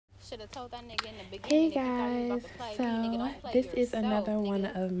Hey guys, so this is another one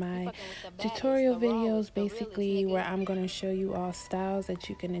of my tutorial videos basically where I'm going to show you all styles that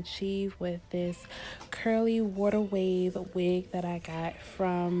you can achieve with this curly water wave wig that I got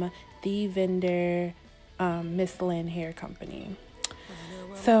from the vendor Miss Lynn Hair Company.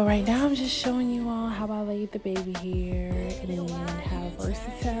 So right now I'm just showing you all how I laid the baby hair and how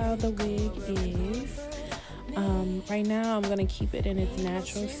versatile the wig is. Right now I'm going to keep it in its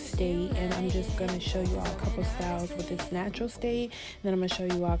natural state, and I'm just going to show you all a couple styles with its natural state, and then I'm going to show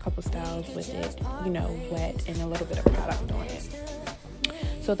you all a couple styles with it, you know, wet and a little bit of product on it.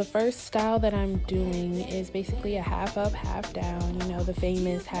 So the first style that I'm doing is basically a half up, half down, you know, the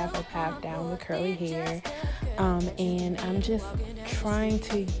famous half up, half down with curly hair. And I'm just trying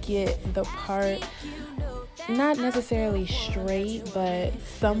to get the part not necessarily straight, but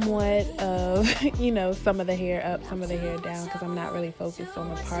somewhat of, you know, some of the hair up, some of the hair down, because I'm not really focused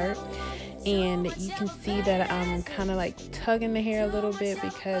on the part. And you can see that I'm kind of like tugging the hair a little bit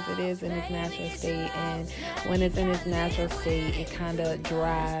because it is in its natural state, and when it's in its natural state it kind of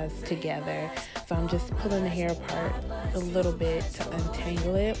dries together. So I'm just pulling the hair apart a little bit to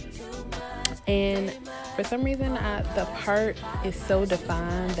untangle it. And for some reason the part is so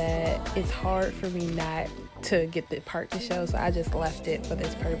defined that it's hard for me not to get the part to show, so I just left it for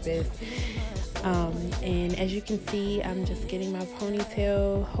this purpose. And as you can see, I'm just getting my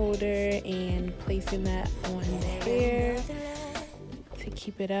ponytail holder and placing that on the hair to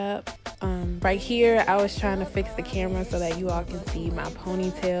keep it up. Right here I was trying to fix the camera so that you all can see my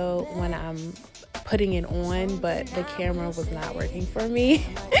ponytail when I'm putting it on, but the camera was not working for me.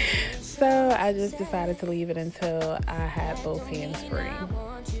 So I just decided to leave it until I had both hands free.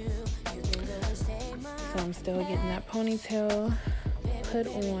 So I'm still getting that ponytail put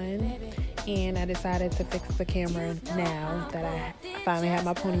on, and I decided to fix the camera now that I finally have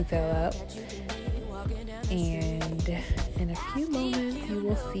my ponytail up. And in a few moments you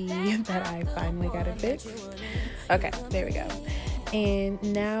will see that I finally got it fixed. Okay, there we go. And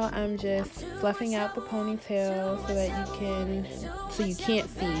now I'm just fluffing out the ponytail so you can't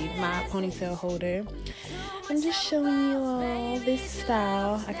see my ponytail holder. I'm just showing you all this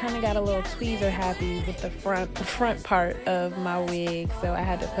style. I kind of got a little tweezer happy with the front part of my wig, so I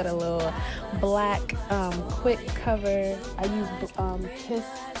had to put a little black quick cover. I used Kiss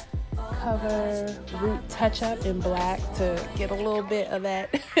Cover Root Touch Up in black to get a little bit of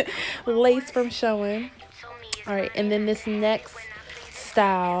that lace from showing. Alright, and then this next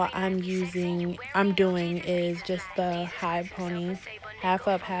style I'm doing is just the high pony, half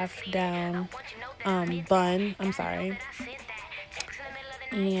up, half down bun. I'm sorry.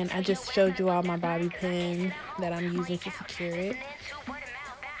 And I just showed you all my bobby pin that I'm using to secure it.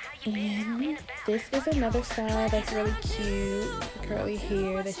 And this is another style that's really cute, curly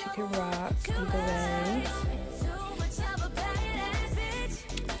hair that you can rock either way.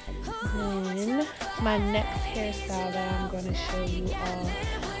 Then my next hairstyle that I'm going to show you all,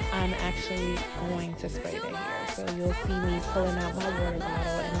 I'm actually going to spray the hair. So you'll see me pulling out my water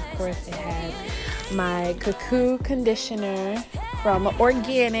bottle, and of course it has my Cuckoo conditioner from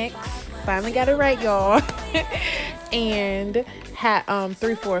Organics. Finally got it right, y'all. And had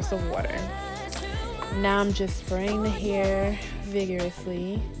 3/4 of water. Now I'm just spraying the hair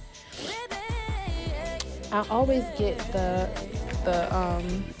vigorously. I always get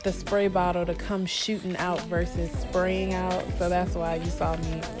the spray bottle to come shooting out versus spraying out, so that's why you saw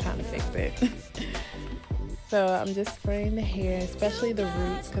me trying to fix it. So I'm just spraying the hair, especially the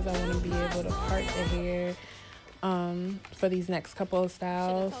roots, because I want to be able to part the hair for these next couple of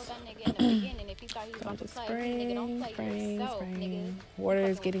styles. So I'm just spraying. Water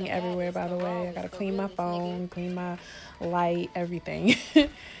is getting everywhere, by the way. I gotta clean my phone, clean my light, everything.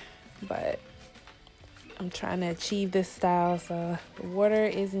 But I'm trying to achieve this style, so water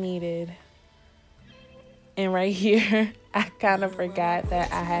is needed. And right here, I kind of forgot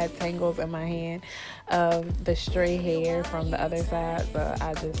that I had tangles in my hand of the stray hair from the other side, so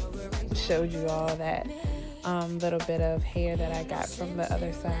I just showed you all that little bit of hair that I got from the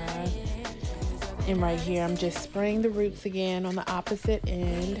other side. And right here, I'm just spraying the roots again on the opposite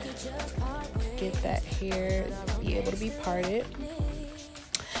end. Get that hair to be able to be parted.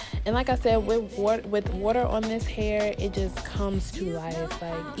 And like I said, with water on this hair, it just comes to life.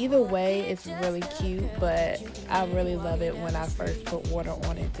 Like, either way, it's really cute, but I really love it when I first put water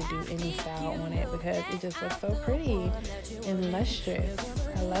on it to do any style on it, because it just looks so pretty and lustrous.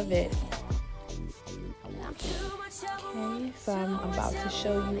 I love it. Okay, so I'm about to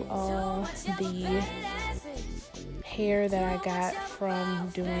show you all the hair that I got from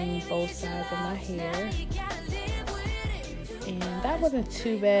doing both sides of my hair. And that wasn't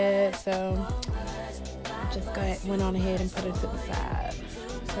too bad, so just went on ahead and put it to the side.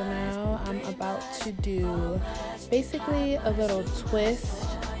 So now I'm about to do basically a little twist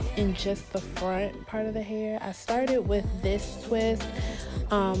in just the front part of the hair. I started with this twist,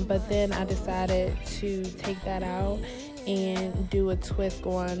 but then I decided to take that out and do a twist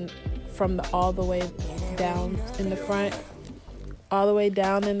going from the all the way down in the front,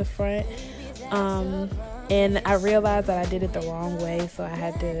 and I realized that I did it the wrong way, so I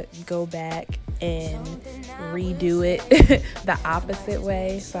had to go back and redo it the opposite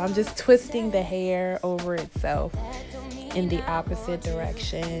way. So I'm just twisting the hair over itself in the opposite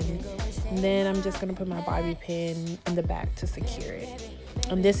direction, and then I'm just gonna put my bobby pin in the back to secure it.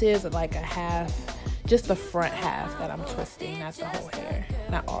 And this is like a half, just the front half that I'm twisting, not the whole hair,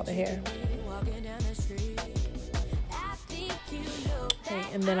 not all the hair. Okay,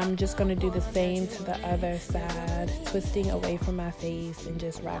 and then I'm just going to do the same to the other side, twisting away from my face and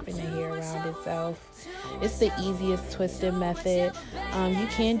just wrapping the hair around itself. It's the easiest twisting method. You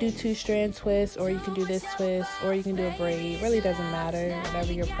can do 2-strand twists, or you can do this twist, or you can do a braid. It really doesn't matter,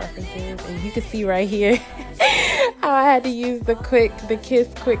 whatever your preference is. And you can see right here how I had to use the Kiss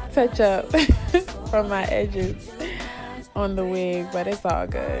quick touch up from my edges on the wig, but it's all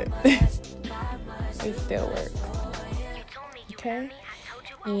good. It still works. Okay,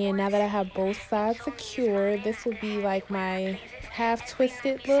 and now that I have both sides secured, this will be like my half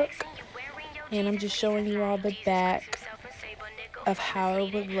twisted look, and I'm just showing you all the back of how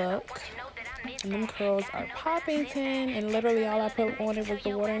it would look. And them curls are popping 10, and literally all I put on it was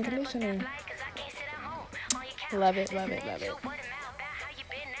the water and conditioner. Love it, love it, love it.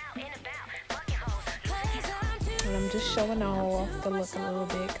 And I'm just showing off the look a little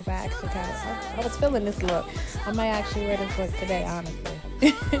bit, because I actually I was feeling this look. I might actually wear this look today, honestly.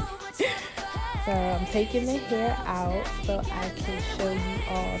 So I'm taking the hair out so I can show you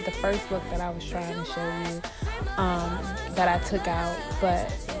all the first look that I was trying to show you, that I took out.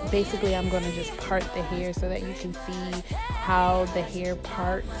 But basically I'm going to just part the hair so that you can see how the hair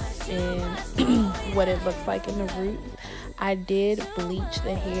parts and what it looks like in the roots. I did bleach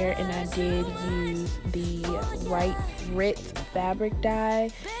the hair, and I did use the Right Rit fabric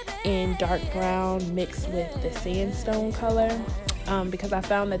dye in dark brown mixed with the sandstone color, because I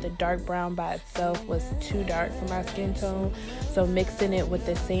found that the dark brown by itself was too dark for my skin tone. So mixing it with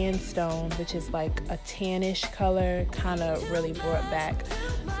the sandstone, which is like a tannish color, kind of really brought back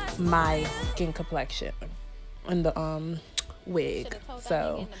my skin complexion in the wig.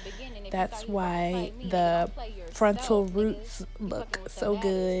 So that's why the frontal roots look so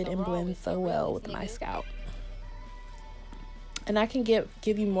good and blend so well with my scalp. And I can give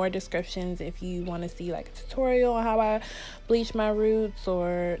you more descriptions if you want to see like a tutorial on how I bleach my roots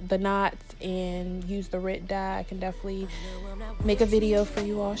or the knots and use the Rit dye. I can definitely make a video for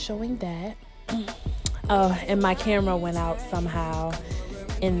you all showing that. Oh, and my camera went out somehow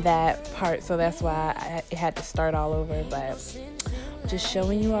in that part, so that's why I had to start all over. But just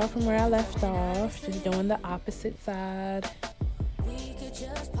showing you all from where I left off, just doing the opposite side.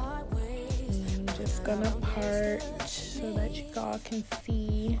 Just gonna part so that you all can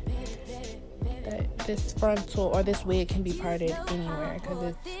see that this frontal or this wig can be parted anywhere,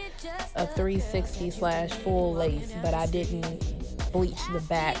 because it's a 360/ full lace, but I didn't bleach the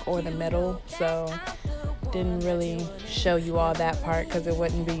back or the middle, so didn't really show you all that part because it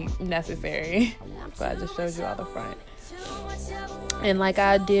wouldn't be necessary. So I just showed you all the front. And like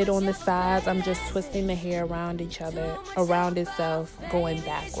I did on the sides, I'm just twisting the hair around around itself, going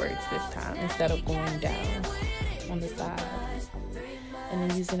backwards this time instead of going down on the sides. And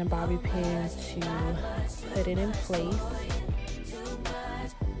then using a bobby pin to put it in place.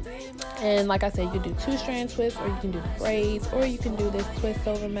 And like I said, you can do 2-strand twists, or you can do the braids, or you can do this twist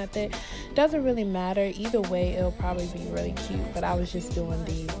over method. Doesn't really matter. Either way, it'll probably be really cute. But I was just doing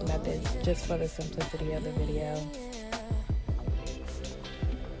these methods just for the simplicity of the video.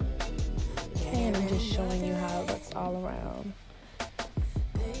 And I'm just showing you how it looks all around.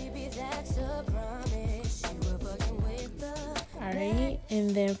 Alright, and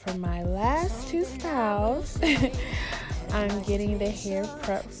then for my last 2 styles, I'm getting the hair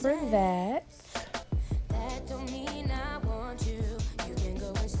prepped for that.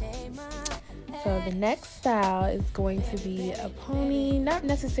 So the next style is going to be a pony, not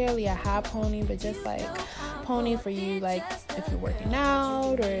necessarily a high pony, but just like pony for you, like if you're working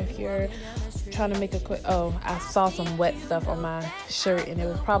out or if you're trying to make a quick, oh, I saw some wet stuff on my shirt and it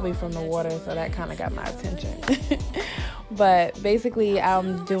was probably from the water, so that kind of got my attention. But basically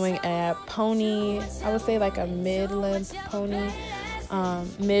I'm doing a pony, I would say like a mid-length pony,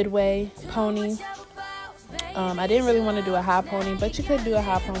 midway pony. I didn't really want to do a high pony, but you could do a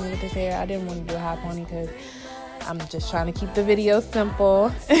high pony with this hair. I didn't want to do a high pony because I'm just trying to keep the video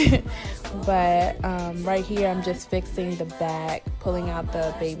simple. But right here, I'm just fixing the back, pulling out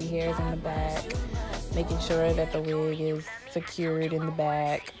the baby hairs in the back, making sure that the wig is secured in the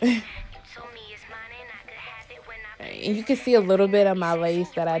back. And you can see a little bit of my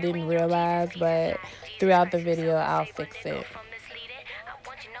lace that I didn't realize, but throughout the video, I'll fix it.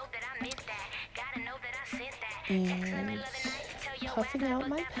 And puffing out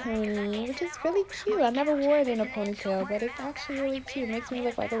my pony, which is really cute. I never wore it in a ponytail, but it's actually really cute. It makes me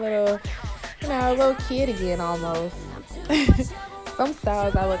look like a little, you know, a little kid again almost. Some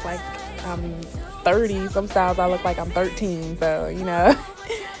styles I look like I'm 30. Some styles I look like I'm 13. So, you know,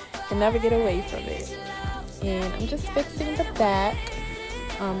 can never get away from it. And I'm just fixing the back,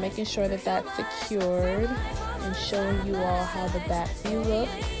 making sure that that's secured and showing you all how the back view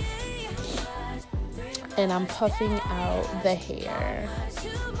looks. And I'm puffing out the hair.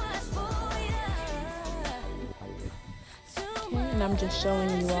 Okay, and I'm just showing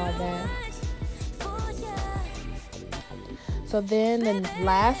you all that. So then the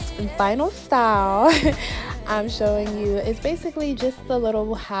last and final style I'm showing you is basically just the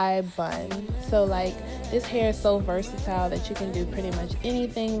little high bun. So like this hair is so versatile that you can do pretty much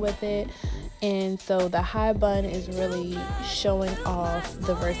anything with it. And so the high bun is really showing off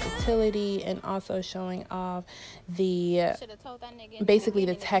the versatility and also showing off the basically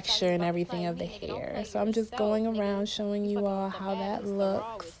the texture and everything of the hair. So I'm just going around showing you all how that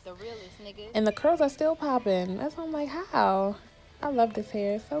looks. And the curls are still popping. That's why I'm like, how? I love this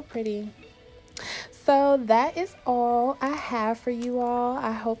hair. It's so pretty. So that is all I have for you all.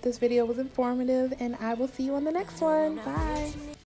 I hope this video was informative, and I will see you on the next one. Bye.